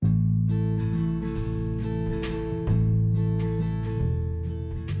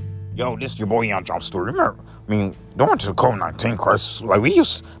Yo, this your boy Young Jump Story. Remember, going to the COVID-19 crisis, like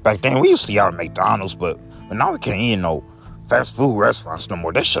back then, we used to eat out of McDonald's, but now we can't eat no fast food restaurants no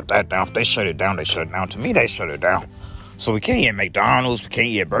more. They shut that down. If they shut it down, they shut it down. To me, they shut it down. So we can't eat at McDonald's, we can't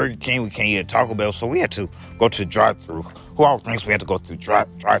eat at Burger King, we can't eat at Taco Bell, so we had to go to the drive-thru. Who all thinks we had to go through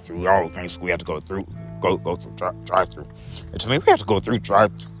drive-thru? All thinks we had to go through drive-thru. And to me, we had to go through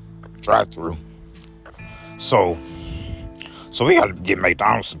drive-thru. So we got to get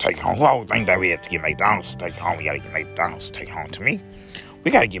McDonald's to take home. Who all think that we had to get McDonald's to take home? We got to get McDonald's to take home. To me,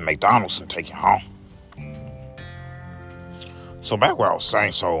 we got to get McDonald's and take it home. So back what I was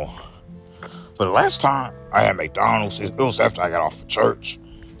saying, but the last time I had McDonald's, it was after I got off of church.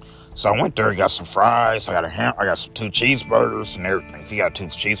 So I went there, got some fries, I got some 2 cheeseburgers and everything. If you got 2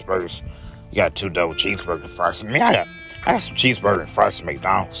 cheeseburgers, you got 2 double cheeseburger fries. I got some cheeseburger and fries at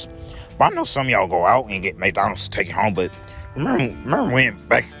McDonald's. But I know some of y'all go out and get McDonald's to take it home, but remember when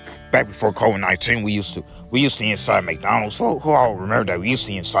back before COVID-19 we used to eat inside McDonald's. Who all remember that we used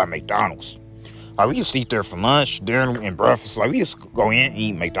to eat inside McDonald's? Like we used to eat there for lunch, dinner, and breakfast. Like we used to go in and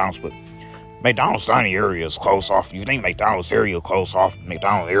eat McDonald's, but McDonald's dining area is closed off. You think McDonald's area closed off?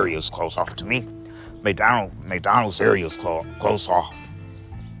 McDonald's area is closed off. To me, McDonald's area is closed off.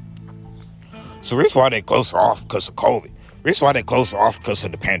 So the reason why they closed it off because of COVID. The reason why they closed it off because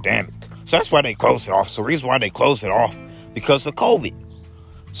of the pandemic. So that's why they closed it off. So the reason why they closed it off because of COVID.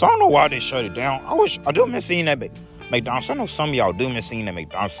 So I don't know why they shut it down. I do miss eating at McDonald's. I know some of y'all do miss eating at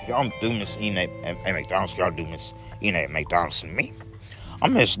McDonald's. If y'all do miss eating at McDonald's, y'all do miss eating at McDonald's. And me, I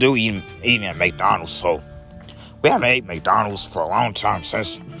miss eating at McDonald's. So we haven't ate McDonald's for a long time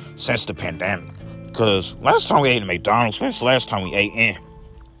since the pandemic. Because last time we ate at McDonald's, when's the last time we ate in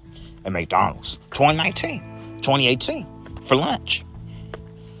at McDonald's? 2018 for lunch.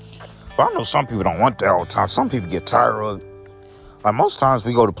 But I know some people don't want that all the time. Some people get tired of it. Like most times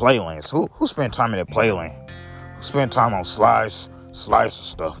we go to playlands. Who spend time in that playland? Who spend time on slides and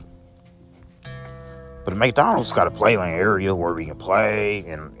stuff? But McDonald's got a playland area where we can play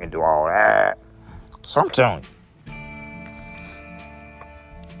and do all that. So I'm telling you.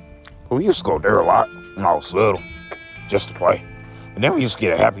 But we used to go there a lot when I was little, just to play. And then we used to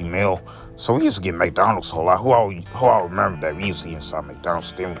get a Happy Meal. So we used to get McDonald's a lot. Who all remember that we used to eat inside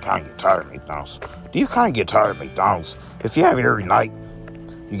McDonald's? Then we kind of get tired of McDonald's. Do you kind of get tired of McDonald's? If you have it every night,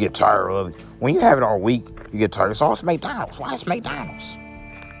 you get tired of it. When you have it all week, you get tired. So it's McDonald's. Why is McDonald's?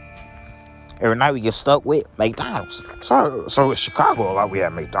 Every night we get stuck with McDonald's. So in Chicago a lot we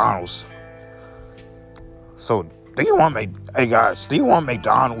have McDonald's. So hey guys, do you want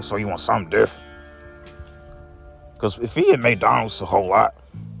McDonald's or you want something different? Because if we eat McDonald's a whole lot,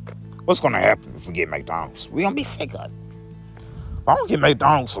 what's going to happen if we get McDonald's? We're going to be sick of it. I don't get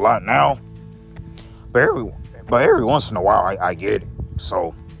McDonald's a lot now, but every once in a while I get it.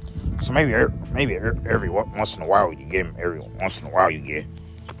 So maybe every once in a while you get them. Every once in a while you get it.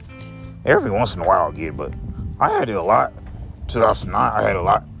 Every once in a while I get it, but I had it a lot. 2009 I had it a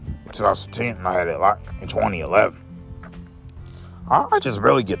lot. 2010 and I had it a lot in 2011. I just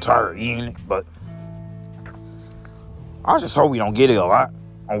really get tired of eating it, but I just hope we don't get it a lot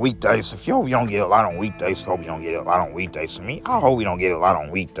on weekdays. If you hope you don't get it a lot on weekdays, hope you don't get it a lot on weekdays. To me, I hope we don't get it a lot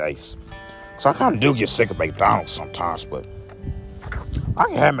on weekdays. So I kind of do get sick of McDonald's sometimes, but I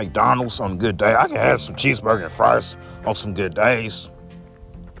can have McDonald's on a good day. I can have some cheeseburger and fries on some good days.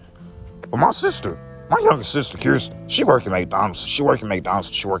 But my younger sister, Kirsten, she work at McDonald's.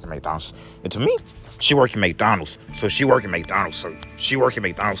 And to me, she work at McDonald's. So she work at McDonald's. So to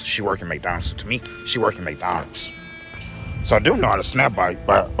me, she work at McDonald's. So I do know how to snap by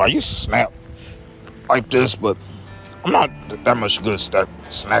I used to snap like this, but I'm not that much good at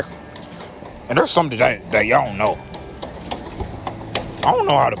snapping. And there's something that y'all don't know. I don't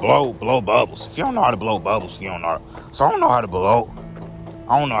know how to blow bubbles. If you don't know how to blow bubbles, you don't know. So I don't know how to blow.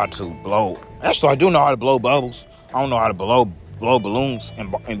 Actually, I do know how to blow bubbles. I don't know how to blow balloons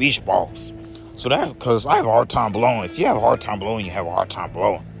and beach balls. So that's because I have a hard time blowing. If you have a hard time blowing, you have a hard time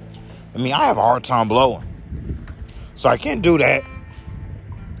blowing. I have a hard time blowing. So I can't do that.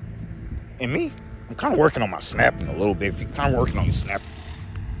 And me, I'm kind of working on my snapping a little bit. If you're kind of working on your snapping.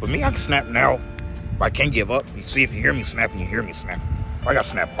 But me, I can snap now. But I can't give up. You see, if you hear me snapping, you hear me snapping. I got to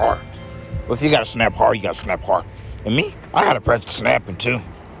snap hard. But if you got to snap hard, you got to snap hard. And me, I got to practice snapping too.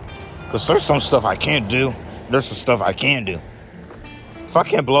 Because there's some stuff I can't do. There's some stuff I can do. If I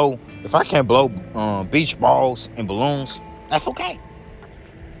can't blow beach balls and balloons, that's okay.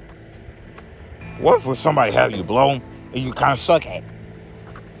 What if somebody have you blow them and you kind of suck at it?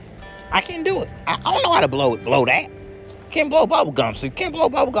 I can't do it. I don't know how to blow that. Can't blow bubble gums. Can't blow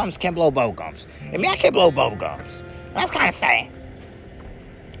bubble gums. And me, I can't blow bubble gums. That's kind of sad.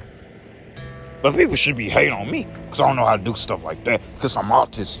 But people should be hating on me because I don't know how to do stuff like that because I'm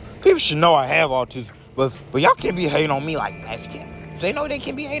autistic. People should know I have autism, but y'all can't be hating on me like that. If they know they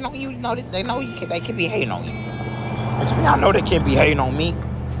can be hating on you, they know they can be hating on you. And to me, I know they can't be hating on me.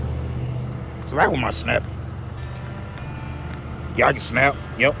 So back with my snap. Yeah, I can snap.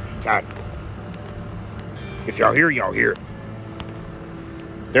 Yep, got it. If y'all hear, y'all hear it.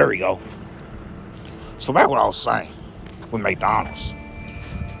 There we go. So back what I was saying with McDonald's.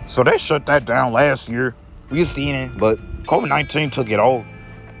 So they shut that down last year. We used to eat it, but COVID-19 took it over.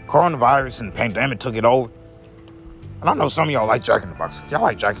 Coronavirus and the pandemic took it over. And I know some of y'all like Jack in the Box. If y'all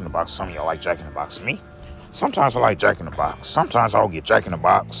like Jack in the Box, some of y'all like Jack in the Box. Me, sometimes I like Jack in the Box. Sometimes I'll get Jack in the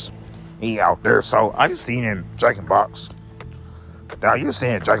Box, eat out there. So I used to eat in Jack in the Box. Now, I used to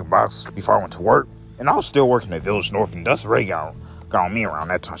eat in Jack in the Box before I went to work. And I was still working at Village North. And Dusty Ray got on me around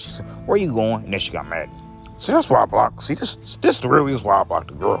that time. She said, "Where you going?" And then she got mad. See, that's why I blocked. See, this is the real reason why I blocked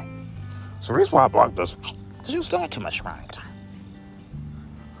the girl. So the reason why I blocked us, because she was doing too much around that time.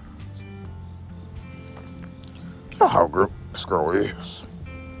 You know how this girl is.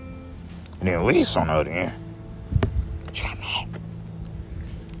 And then Lisa on the other end, she got mad.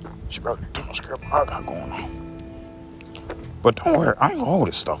 She brought too much girl I got going on. But don't worry, I ain't gonna hold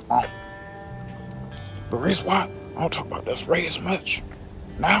this stuff on. The reason why I don't talk about this Ray as much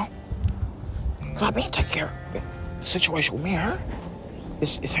now, because I've been taking care of it. The situation with me and her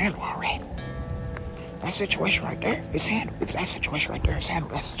is handled already. That situation right there is handled. If that situation right there is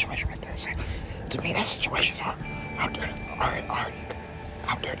handled, that situation right there is handled. To me, that situation's out there, already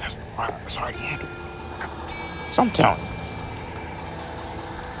out there. It's already handled. So I'm telling you.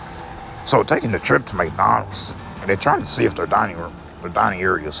 So taking the trip to McDonald's, and they're trying to see if their dining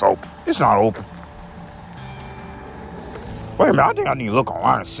area is open. It's not open. Wait a minute, I think I need to look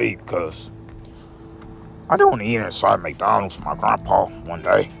online and see, because I don't want to eat inside McDonald's with my grandpa one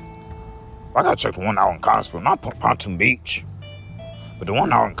day. I gotta check the one out in Constable, not Pontoon Beach, but the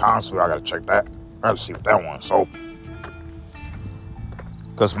one out in Constable, I gotta check that. I gotta see if that one's open.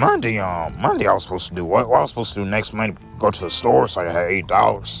 Cause Monday I was supposed to do what? Well, I was supposed to do next Monday, go to the store, so I had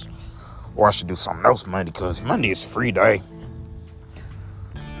 $8. Or I should do something else Monday, cause Monday is a free day.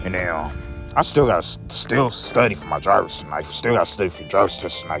 And then I still gotta study for my driver's tonight. Still gotta study for the driver's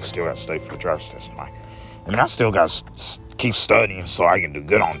test tonight. Still gotta study for the driver's test tonight. I mean, I still gotta keep studying so I can do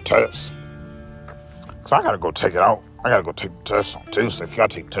good on the test. So I gotta go take it out. I gotta go take the test on Tuesday. If you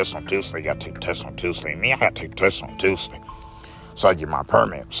gotta take the test on Tuesday, you gotta take the test on Tuesday. Me, I gotta take the test on Tuesday. So I get my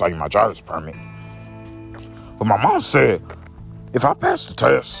permit. So I get my driver's permit. But my mom said, if I pass the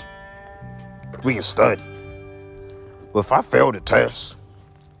test, we can study. But if I fail the test,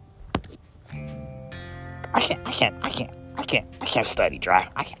 I can't study drive.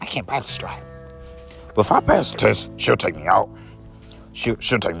 I can't practice drive. But if I pass the test, she'll take me out. She'll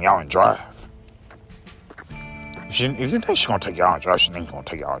take me out and drive. If you think she's gonna take you out and drive, she ain't gonna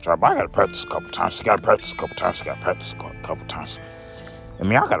take you out and drive. But I gotta practice a couple times. She gotta practice a couple times. She gotta practice a couple times. I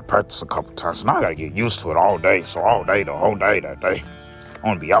mean, I gotta practice a couple times. So now I gotta get used to it all day. So all day, the whole day, that day, I'm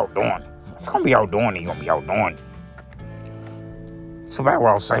gonna be out doing it. If I'm gonna be out doing it, you're gonna be out doing it. So back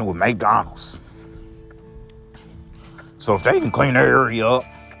what I was saying with McDonald's. So if they can clean their area up,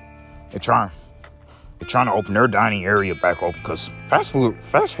 they're trying to open their dining area back open, because fast food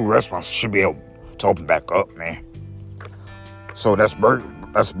restaurants should be able to open back up, man. So that's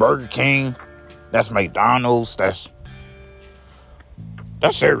Burger King, that's McDonald's, that's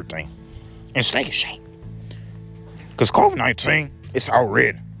everything. And Steak and Shake. Because COVID-19, it's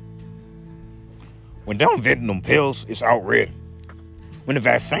already. When they're inventing them pills, it's already. When the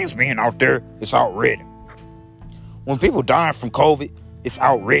vaccine's being out there, it's already. When people dying from COVID, it's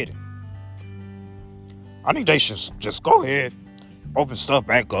already. I think they should just go ahead, open stuff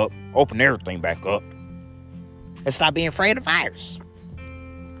back up, open everything back up, and stop being afraid of the virus.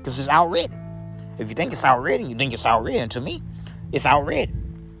 Because it's already. If you think it's already, you think it's already. And to me, it's already.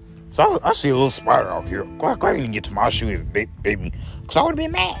 So I see a little spider out here. Glad I didn't get to my shoe and bit me. Because I would have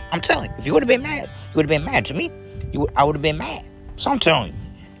been mad. I'm telling you. If you would have been mad, you would have been mad. To me, I would have been mad. So I'm telling you.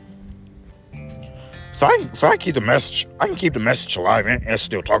 So I keep the message. I can keep the message alive and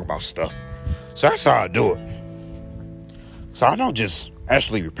still talk about stuff. So that's how I do it. So I don't just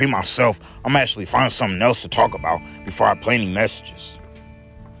actually repeat myself. I'm actually find something else to talk about before I play any messages.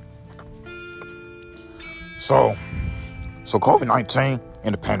 So COVID-19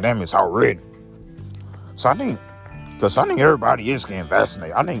 and the pandemic is already. So I think everybody is getting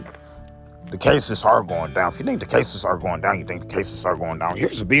vaccinated. I think the cases are going down. If you think the cases are going down, you think the cases are going down.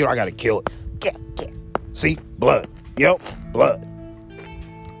 Here's a beetle. I gotta kill it. Get. See, blood. Yep, blood.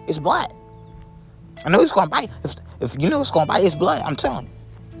 It's blood. I know it's gonna bite. If you know it's gonna bite, it's blood. I'm telling you.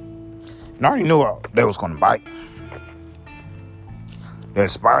 And I already knew they was gonna bite.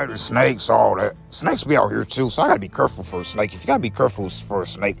 There's spiders, snakes, all that. Snakes be out here too, so I gotta be careful for a snake. If you gotta be careful for a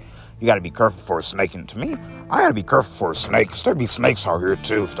snake, you gotta be careful for a snake. And to me, I gotta be careful for a snake, because there be snakes out here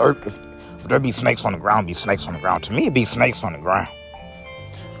too. If there be snakes on the ground, be snakes on the ground. To me, it be snakes on the ground.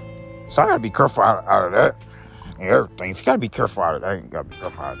 So I gotta be careful out of that and everything. If you gotta be careful out of that, you gotta be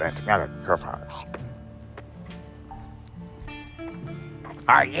careful out of that. To me, I gotta be careful out of that.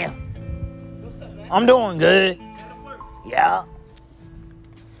 Are you? What's up, man? I'm doing good. Yeah.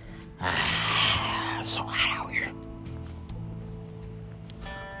 So hot out here.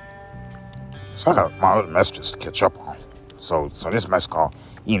 So I got my other messages to catch up on. So this message called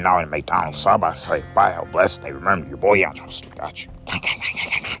eating out in McDonald's. So I'm about to say, bye, how blessed they remember your boy out on the street. Got you.